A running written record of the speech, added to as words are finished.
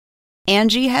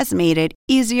Angie has made it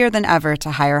easier than ever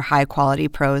to hire high-quality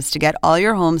pros to get all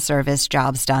your home service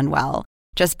jobs done well.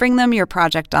 Just bring them your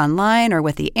project online or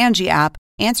with the Angie app,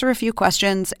 answer a few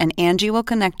questions, and Angie will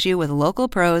connect you with local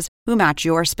pros who match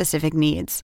your specific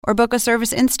needs. Or book a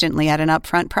service instantly at an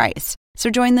upfront price. So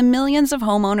join the millions of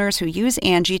homeowners who use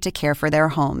Angie to care for their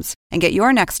homes and get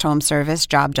your next home service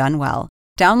job done well.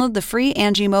 Download the free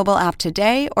Angie mobile app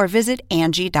today or visit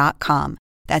Angie.com.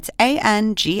 That's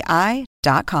ANGI.com.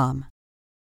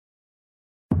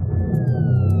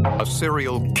 A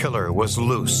serial killer was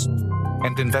loose,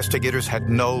 and investigators had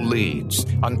no leads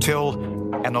until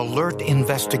an alert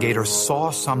investigator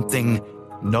saw something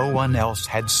no one else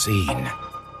had seen.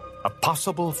 A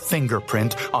possible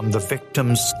fingerprint on the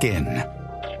victim's skin.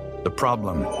 The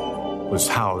problem was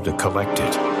how to collect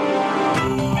it.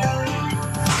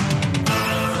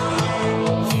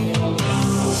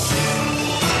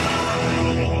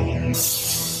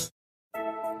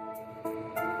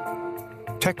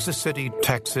 Texas City,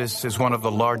 Texas is one of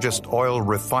the largest oil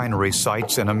refinery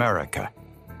sites in America.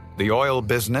 The oil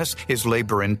business is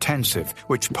labor-intensive,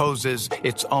 which poses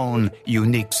its own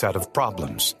unique set of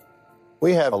problems.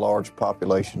 We have a large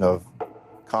population of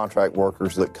contract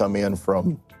workers that come in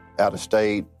from out of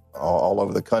state, all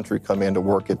over the country, come in to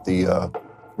work at the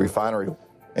refinery.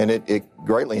 And it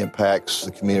greatly impacts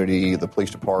the community, the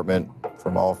police department,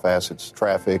 from all facets,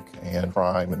 traffic and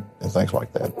crime and things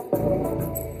like that.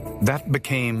 That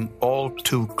became all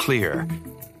too clear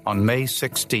on May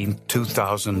 16,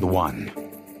 2001.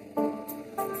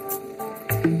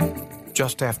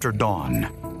 Just after dawn,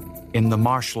 in the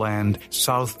marshland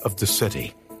south of the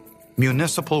city,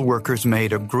 municipal workers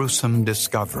made a gruesome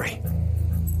discovery.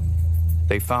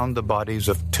 They found the bodies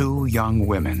of two young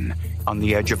women on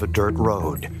the edge of a dirt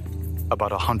road, about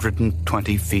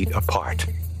 120 feet apart.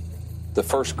 The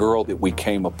first girl that we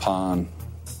came upon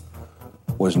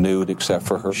was nude except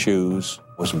for her shoes,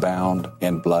 was bound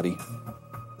and bloody.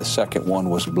 The second one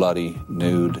was bloody,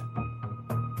 nude.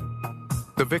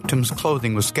 The victims'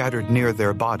 clothing was scattered near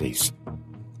their bodies.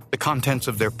 The contents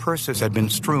of their purses had been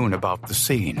strewn about the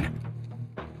scene.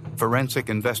 Forensic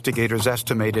investigators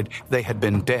estimated they had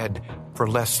been dead for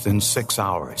less than 6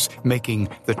 hours, making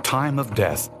the time of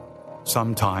death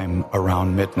sometime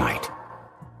around midnight.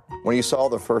 When you saw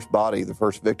the first body, the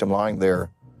first victim lying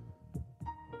there,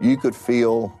 you could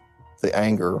feel the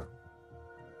anger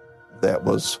that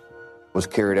was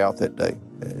carried out that day.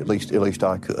 At least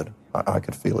I could. I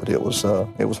could feel it. It was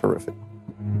horrific.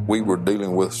 We were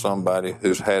dealing with somebody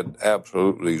who's had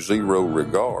absolutely zero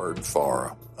regard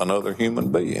for another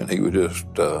human being. He was just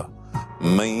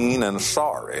mean and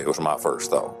sorry. It was my first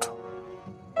thought.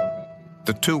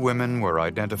 The two women were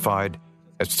identified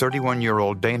as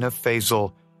 31-year-old Dana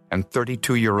Faisal and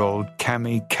 32-year-old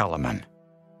Cammie Kellerman.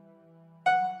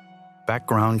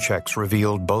 Background checks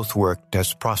revealed both worked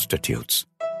as prostitutes.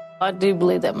 I do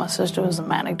believe that my sister was a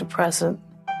manic depressant,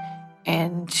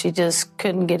 and she just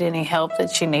couldn't get any help that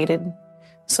she needed.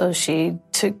 So she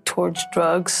took towards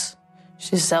drugs.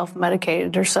 She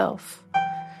self-medicated herself,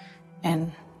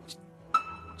 and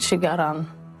she got on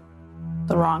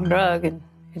the wrong drug, and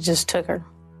it just took her.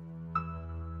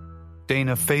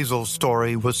 Dana Faisal's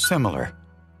story was similar.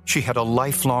 She had a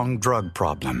lifelong drug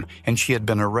problem, and she had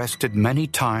been arrested many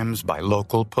times by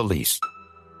local police.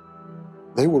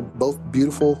 They were both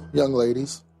beautiful young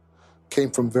ladies, came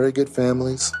from very good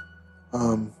families,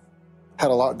 had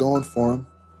a lot going for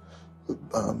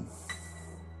them.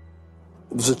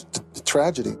 It was a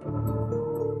tragedy.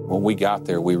 When we got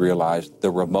there, we realized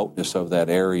the remoteness of that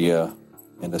area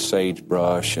and the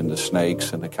sagebrush and the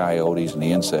snakes and the coyotes and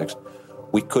the insects.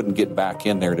 We couldn't get back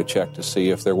in there to check to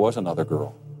see if there was another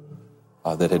girl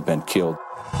that had been killed.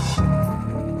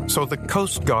 So the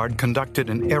Coast Guard conducted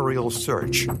an aerial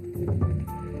search.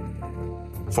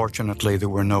 Fortunately, there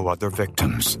were no other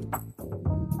victims.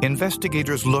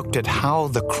 Investigators looked at how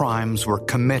the crimes were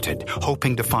committed,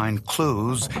 hoping to find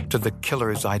clues to the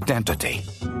killer's identity.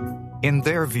 In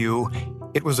their view,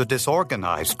 it was a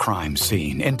disorganized crime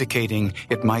scene, indicating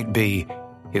it might be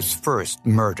his first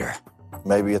murder.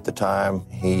 Maybe at the time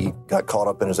he got caught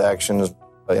up in his actions.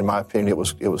 In my opinion, it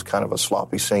was kind of a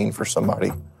sloppy scene for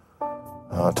somebody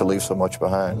to leave so much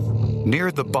behind.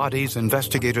 Near the bodies,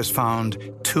 investigators found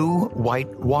 2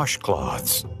 white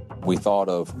washcloths. We thought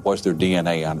of, was there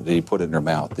DNA on it? Did he put it in her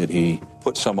mouth? Did he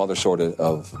put some other sort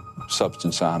of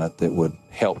substance on it that would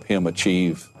help him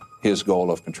achieve his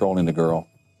goal of controlling the girl?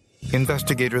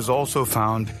 Investigators also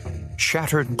found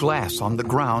shattered glass on the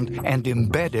ground and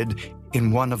embedded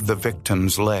in one of the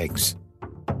victim's legs.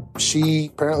 She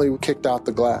apparently kicked out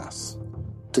the glass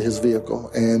to his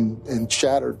vehicle and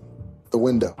shattered the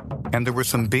window. And there were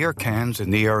some beer cans in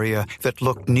the area that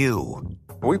looked new.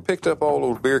 We picked up all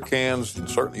those beer cans, and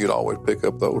certainly you'd always pick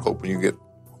up those, hoping you get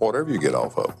whatever you get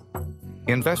off of them.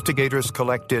 Investigators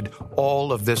collected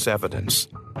all of this evidence,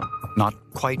 not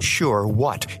quite sure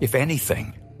what, if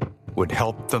anything, would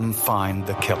help them find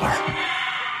the killer.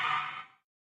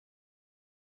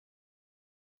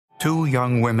 2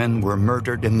 young women were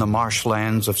murdered in the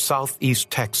marshlands of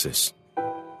southeast Texas,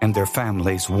 and their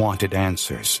families wanted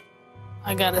answers.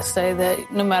 I gotta say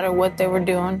that no matter what they were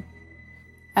doing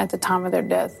at the time of their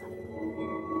death,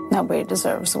 nobody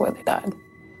deserves the way they died.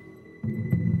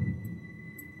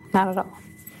 Not at all.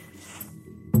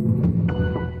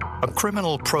 A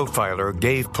criminal profiler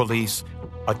gave police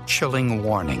a chilling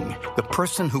warning. The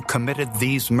person who committed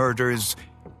these murders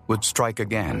would strike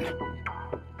again.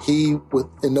 He,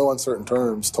 in no uncertain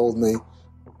terms, told me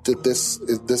that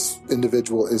this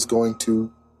individual is going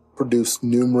to produce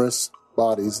numerous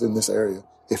bodies in this area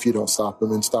if you don't stop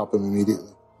him, and stop him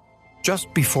immediately.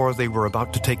 Just before they were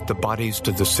about to take the bodies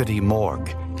to the city morgue,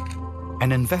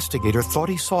 an investigator thought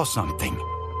he saw something.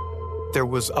 There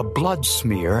was a blood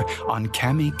smear on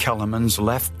Cammie Kellerman's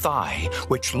left thigh,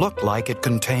 which looked like it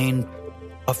contained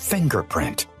a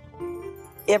fingerprint.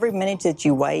 Every minute that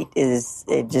you wait,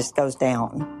 it just goes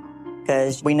down,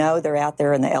 because we know they're out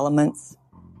there in the elements.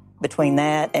 Between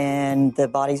that and the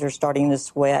bodies are starting to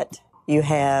sweat, you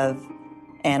have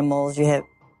animals, you have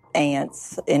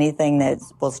ants, anything that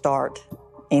will start,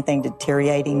 anything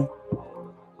deteriorating.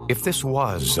 If this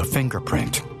was a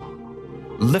fingerprint,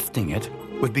 lifting it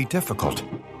would be difficult.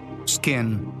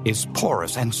 Skin is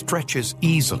porous and stretches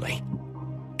easily.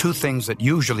 2 things that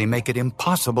usually make it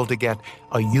impossible to get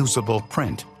a usable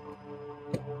print.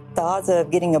 The odds of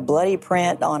getting a bloody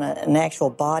print on an actual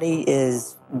body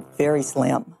is very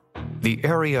slim. The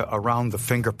area around the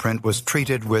fingerprint was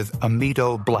treated with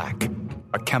amido black,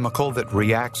 a chemical that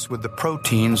reacts with the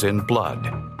proteins in blood.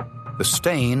 The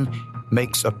stain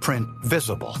makes a print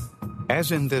visible.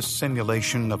 As in this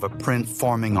simulation of a print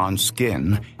forming on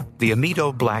skin, the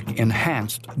amido black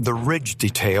enhanced the ridge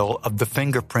detail of the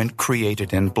fingerprint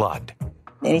created in blood.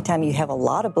 Anytime you have a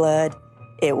lot of blood,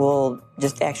 it will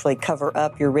just actually cover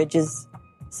up your ridges.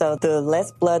 So the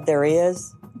less blood there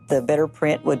is, the better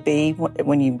print would be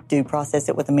when you do process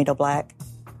it with amido black.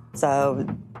 So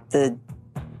the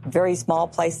very small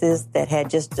places that had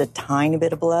just a tiny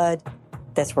bit of blood,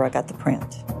 that's where I got the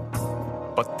print.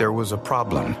 But there was a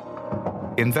problem.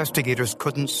 Investigators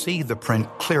couldn't see the print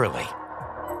clearly,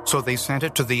 so they sent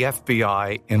it to the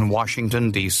FBI in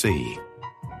Washington, D.C.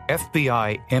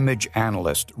 FBI image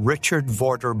analyst Richard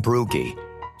Vorder Brugge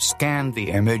scanned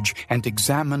the image and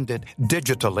examined it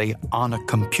digitally on a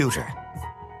computer.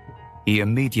 He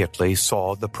immediately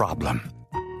saw the problem.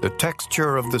 The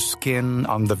texture of the skin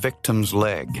on the victim's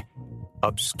leg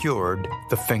obscured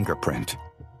the fingerprint.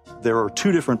 There are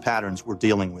 2 different patterns we're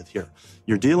dealing with here.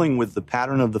 You're dealing with the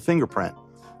pattern of the fingerprint,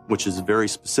 which is a very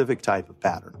specific type of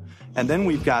pattern. And then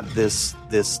we've got this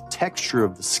texture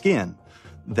of the skin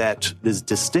that is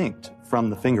distinct from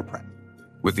the fingerprint.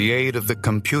 With the aid of the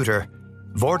computer,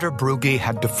 Vorder Brugge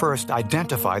had to first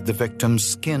identify the victim's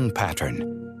skin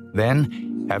pattern,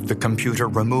 then have the computer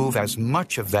remove as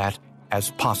much of that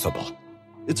as possible.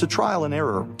 It's a trial and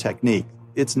error technique.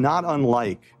 It's not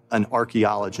unlike an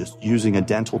archaeologist using a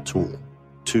dental tool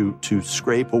to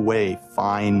scrape away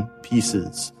fine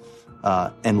pieces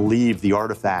and leave the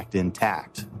artifact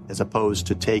intact, as opposed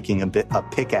to taking a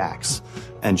pickaxe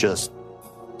and just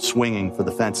swinging for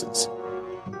the fences.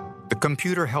 The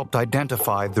computer helped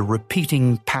identify the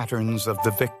repeating patterns of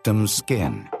the victim's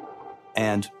skin.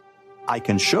 And I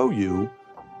can show you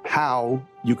how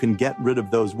you can get rid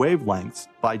of those wavelengths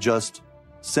by just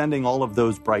sending all of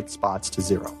those bright spots to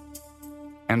 0.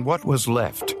 And what was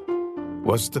left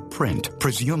was the print,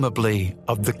 presumably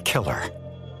of the killer.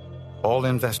 All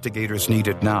investigators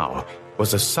needed now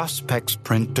was a suspect's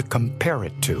print to compare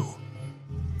it to.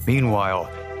 Meanwhile,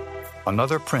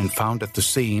 another print found at the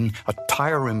scene, a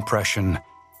tire impression,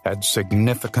 had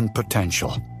significant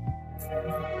potential.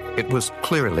 It was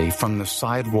clearly from the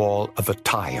sidewall of a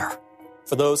tire.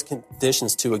 For those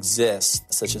conditions to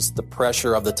exist, such as the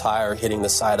pressure of the tire hitting the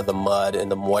side of the mud and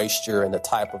the moisture and the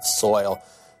type of soil,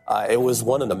 it was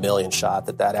 1 in a million shot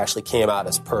that actually came out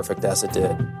as perfect as it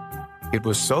did. It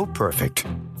was so perfect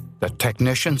that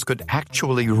technicians could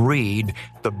actually read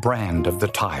the brand of the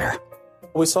tire.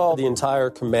 We saw the entire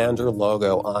Commander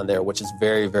logo on there, which is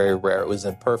very, very rare. It was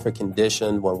in perfect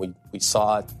condition when we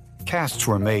saw it. Casts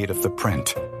were made of the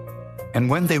print, and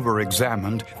when they were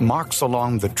examined, marks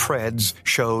along the treads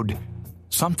showed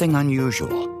something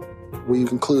unusual. We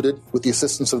concluded, with the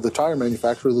assistance of the tire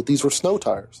manufacturer, that these were snow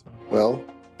tires. Well,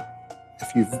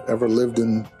 If you've ever lived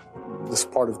in this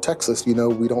part of Texas, you know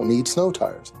we don't need snow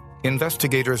tires.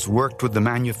 Investigators worked with the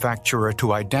manufacturer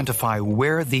to identify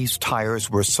where these tires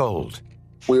were sold.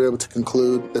 We were able to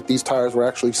conclude that these tires were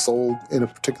actually sold in a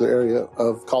particular area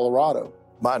of Colorado.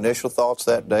 My initial thoughts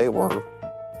that day were,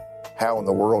 how in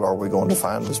the world are we going to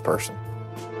find this person?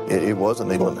 It was a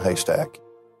needle in a haystack.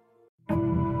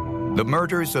 The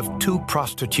murders of 2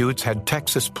 prostitutes had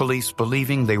Texas police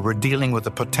believing they were dealing with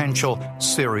a potential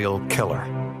serial killer.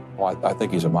 Well, I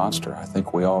think he's a monster. I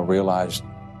think we all realized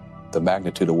the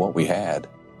magnitude of what we had,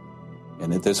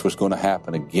 and that this was going to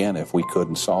happen again if we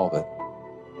couldn't solve it.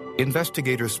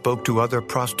 Investigators spoke to other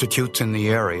prostitutes in the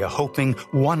area, hoping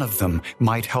one of them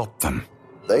might help them.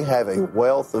 They have a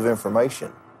wealth of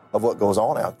information of what goes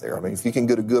on out there. I mean, if you can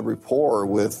get a good rapport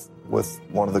with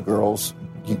one of the girls,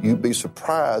 you'd be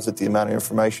surprised at the amount of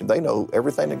information. They know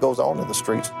everything that goes on in the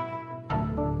streets.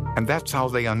 And that's how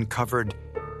they uncovered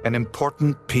an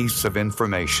important piece of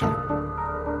information.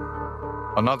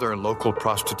 Another local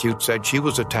prostitute said she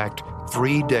was attacked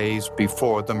 3 days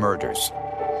before the murders.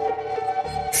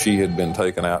 She had been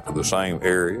taken out to the same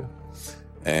area,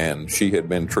 and she had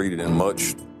been treated in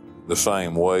much the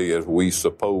same way as we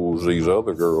suppose these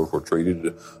other girls were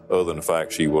treated, other than the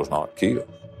fact she was not killed.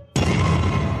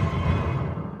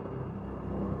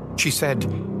 She said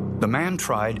the man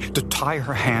tried to tie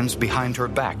her hands behind her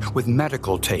back with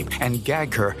medical tape and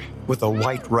gag her with a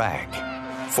white rag.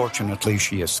 Fortunately,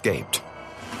 she escaped.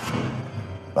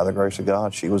 By the grace of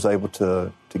God, she was able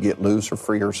to get loose or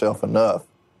free herself enough.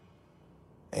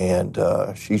 And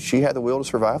she had the will to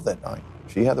survive that night.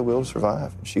 She had the will to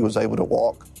survive. She was able to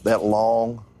walk that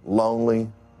long,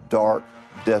 lonely, dark,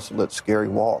 desolate, scary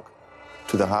walk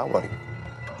to the highway.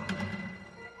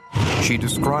 She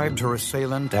described her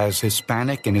assailant as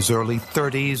Hispanic in his early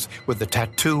 30s with a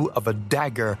tattoo of a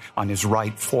dagger on his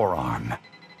right forearm.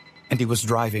 And he was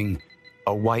driving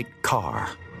a white car.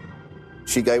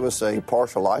 She gave us a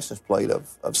partial license plate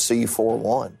of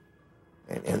C41.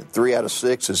 And 3 out of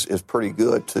 6 is pretty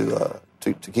good to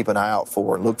keep an eye out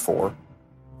for and look for.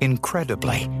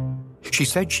 Incredibly, she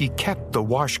said she kept the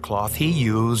washcloth he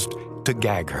used to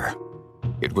gag her.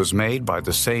 It was made by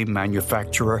the same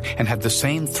manufacturer and had the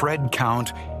same thread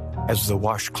count as the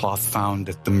washcloth found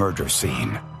at the murder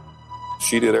scene.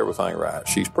 She did everything right.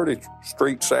 She's pretty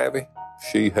street savvy.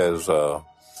 She's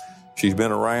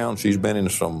been around. She's been in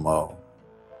some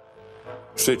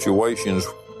situations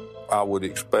I would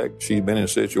expect. She's been in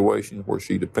situations where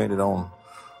she depended on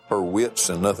her wits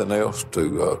and nothing else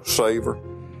to save her.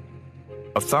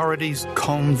 Authorities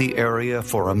combed the area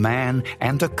for a man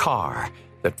and a car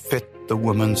that fit the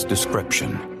woman's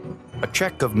description. A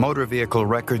check of motor vehicle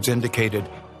records indicated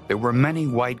there were many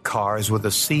white cars with a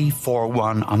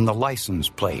C41 on the license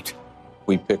plate.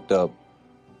 We picked up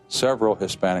several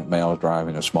Hispanic males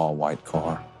driving a small white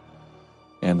car,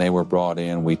 and they were brought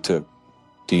in. We took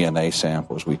DNA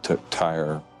samples. We took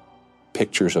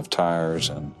pictures of tires,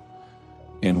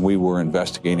 and we were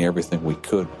investigating everything we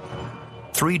could.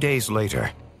 3 days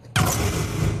later,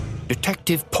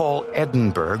 Detective Paul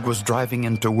Edinburgh was driving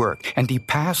into work, and he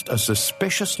passed a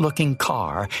suspicious-looking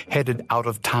car headed out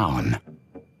of town.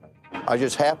 I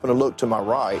just happened to look to my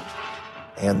right,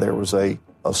 and there was a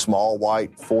small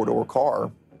white 4-door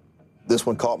car. This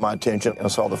one caught my attention, and I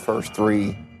saw the first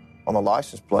 3 on the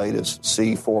license plate as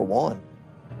C41.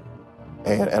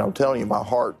 And I'm telling you, my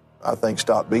heart, I think,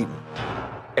 stopped beating.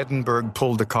 Edinburgh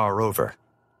pulled the car over.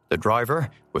 The driver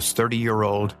was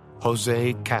 30-year-old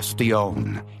Jose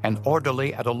Castillon, an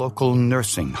orderly at a local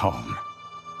nursing home.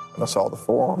 And I saw the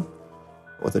forearm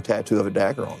with a tattoo of a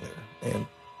dagger on there. And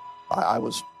I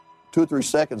was 2 or 3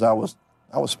 seconds, I was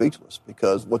speechless,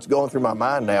 because what's going through my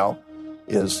mind now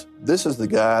is this is the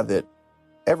guy that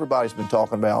everybody's been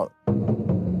talking about.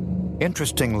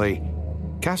 Interestingly,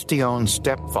 Castillon's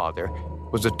stepfather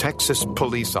was a Texas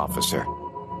police officer.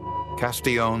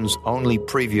 Castillon's only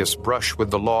previous brush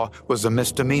with the law was a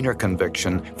misdemeanor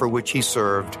conviction for which he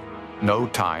served no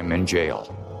time in jail.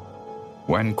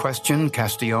 When questioned,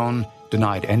 Castillon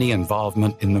denied any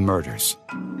involvement in the murders.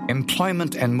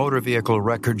 Employment and motor vehicle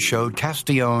records showed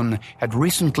Castillon had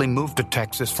recently moved to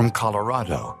Texas from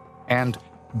Colorado and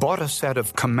bought a set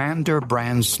of Commander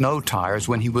brand snow tires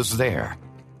when he was there.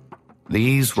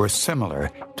 These were similar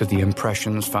to the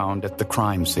impressions found at the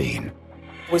crime scene.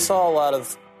 We saw a lot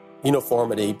of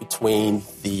uniformity between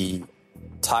the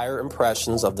tire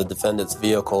impressions of the defendant's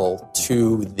vehicle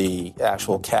to the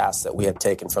actual cast that we had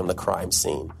taken from the crime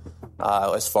scene.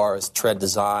 As far as tread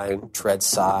design, tread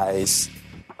size,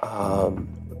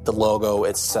 the logo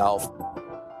itself.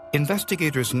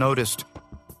 Investigators noticed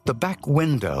the back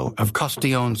window of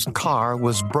Castillon's car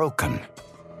was broken.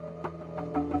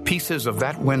 Pieces of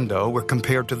that window were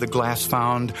compared to the glass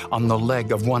found on the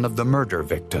leg of one of the murder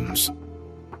victims.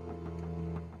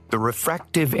 The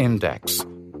refractive index,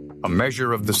 a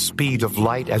measure of the speed of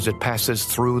light as it passes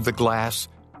through the glass,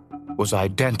 was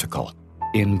identical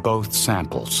in both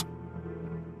samples.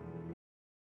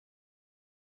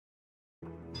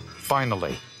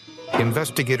 Finally,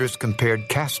 investigators compared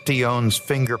Castellone's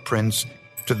fingerprints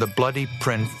to the bloody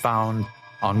print found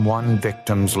on one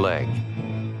victim's leg.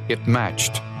 It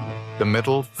matched the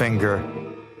middle finger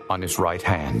on his right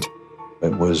hand.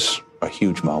 It was a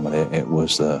huge moment. It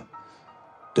was the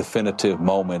definitive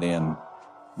moment in,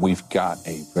 we've got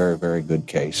a very, very good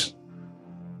case,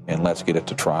 and let's get it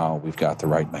to trial. We've got the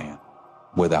right man,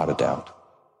 without a doubt.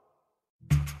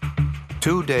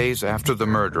 2 days after the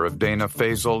murder of Dana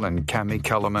Faisal and Cami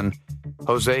Kellerman,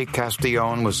 Jose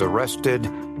Castellone was arrested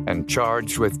and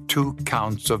charged with 2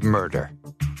 counts of murder.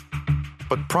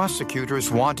 But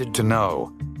prosecutors wanted to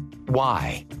know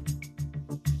why.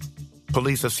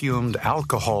 Police assumed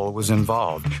alcohol was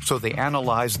involved, so they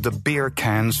analyzed the beer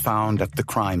cans found at the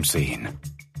crime scene.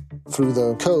 Through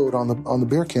the code on the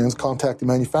beer cans, contact the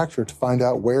manufacturer to find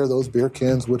out where those beer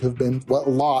cans would have been, what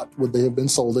lot would they have been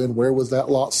sold in, where was that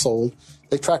lot sold.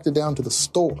 They tracked it down to the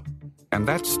store. And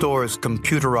that store's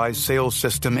computerized sales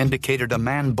system indicated a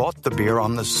man bought the beer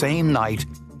on the same night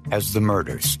as the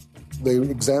murders. They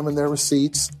examined their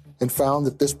receipts and found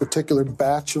that this particular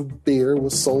batch of beer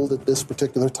was sold at this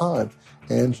particular time.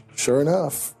 And sure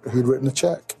enough, he'd written a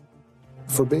check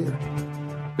for beer.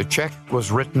 The check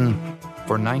was written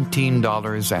for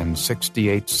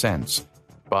 $19.68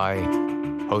 by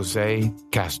Jose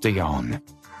Castellone.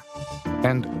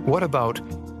 And what about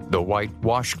the white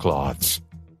washcloths?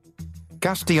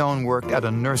 Castellone worked at a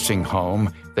nursing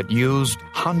home that used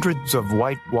hundreds of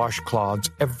white washcloths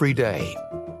every day.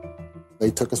 They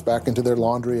took us back into their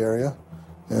laundry area,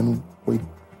 and we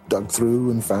dug through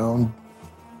and found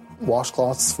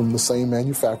washcloths from the same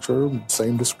manufacturer,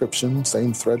 same description,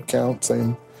 same thread count,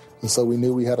 and so we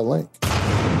knew we had a link.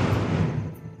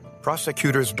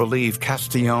 Prosecutors believe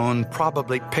Castellone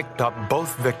probably picked up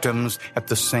both victims at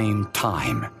the same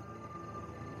time.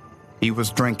 He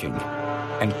was drinking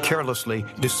and carelessly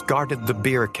discarded the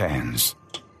beer cans.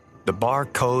 The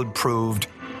barcode proved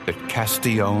that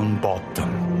Castellone bought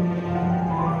them.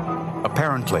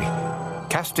 Apparently,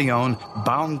 Castellone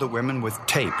bound the women with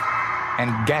tape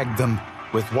and gagged them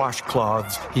with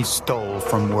washcloths he stole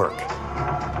from work.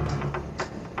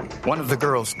 One of the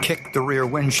girls kicked the rear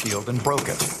windshield and broke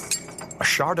it. A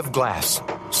shard of glass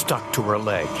stuck to her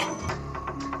leg.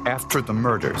 After the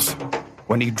murders,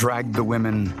 when he dragged the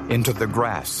women into the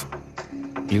grass,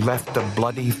 he left a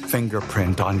bloody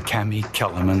fingerprint on Cami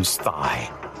Kellerman's thigh.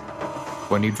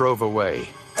 When he drove away,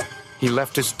 he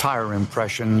left his tire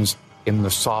impressions in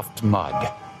the soft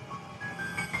mud.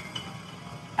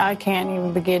 I can't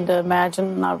even begin to imagine,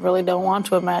 and I really don't want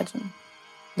to imagine.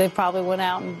 They probably went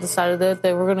out and decided that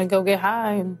they were going to go get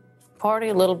high and party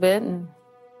a little bit, and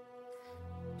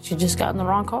she just got in the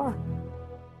wrong car.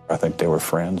 I think they were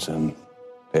friends, and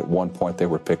at one point they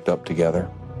were picked up together,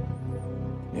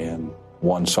 and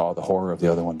one saw the horror of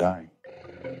the other one dying.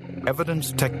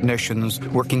 Evidence technicians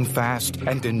working fast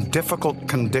and in difficult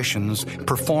conditions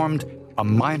performed a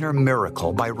minor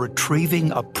miracle by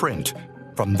retrieving a print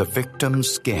from the victim's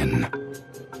skin.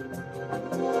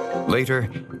 Later,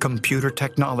 computer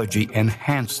technology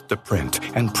enhanced the print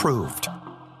and proved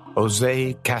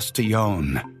Jose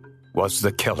Castellone was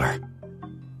the killer.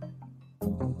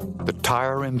 The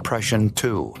tire impression,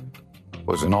 too,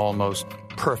 was an almost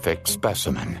perfect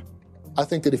specimen. I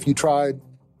think that if you tried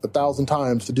 1,000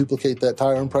 times to duplicate that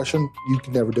tire impression, you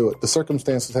could never do it. The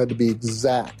circumstances had to be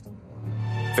exact.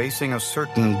 Facing a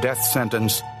certain death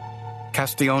sentence,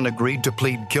 Castellone agreed to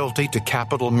plead guilty to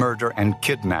capital murder and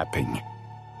kidnapping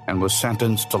and was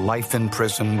sentenced to life in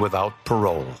prison without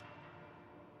parole.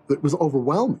 It was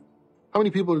overwhelming. How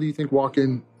many people do you think walk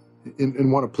in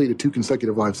and want to plead to 2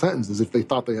 consecutive life sentences if they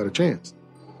thought they had a chance?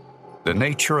 The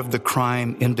nature of the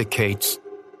crime indicates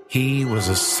he was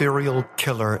a serial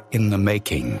killer in the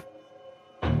making.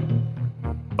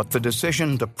 But the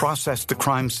decision to process the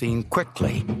crime scene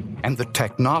quickly and the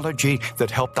technology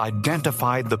that helped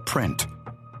identify the print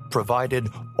provided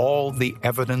all the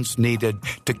evidence needed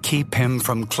to keep him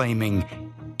from claiming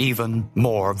even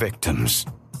more victims.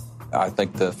 I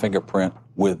think the fingerprint,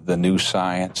 with the new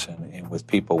science and with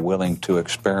people willing to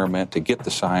experiment to get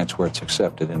the science where it's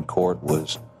accepted in court,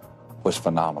 was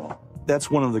phenomenal. That's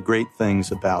one of the great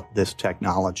things about this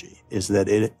technology, is that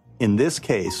in this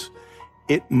case,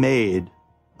 it made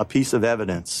a piece of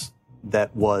evidence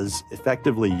that was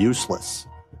effectively useless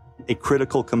a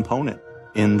critical component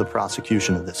in the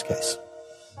prosecution of this case.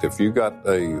 If you got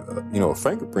a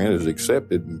fingerprint is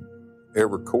accepted in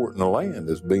every court in the land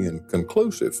as being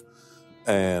conclusive.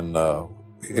 And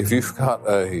if you've got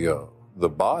the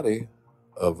body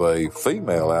of a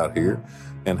female out here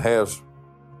and has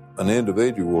an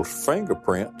individual's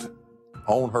fingerprint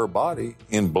on her body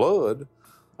in blood,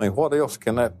 I mean, what else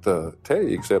can that tell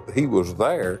you except he was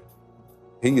there?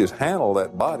 He has handled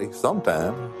that body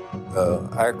sometime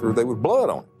after there was blood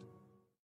on it.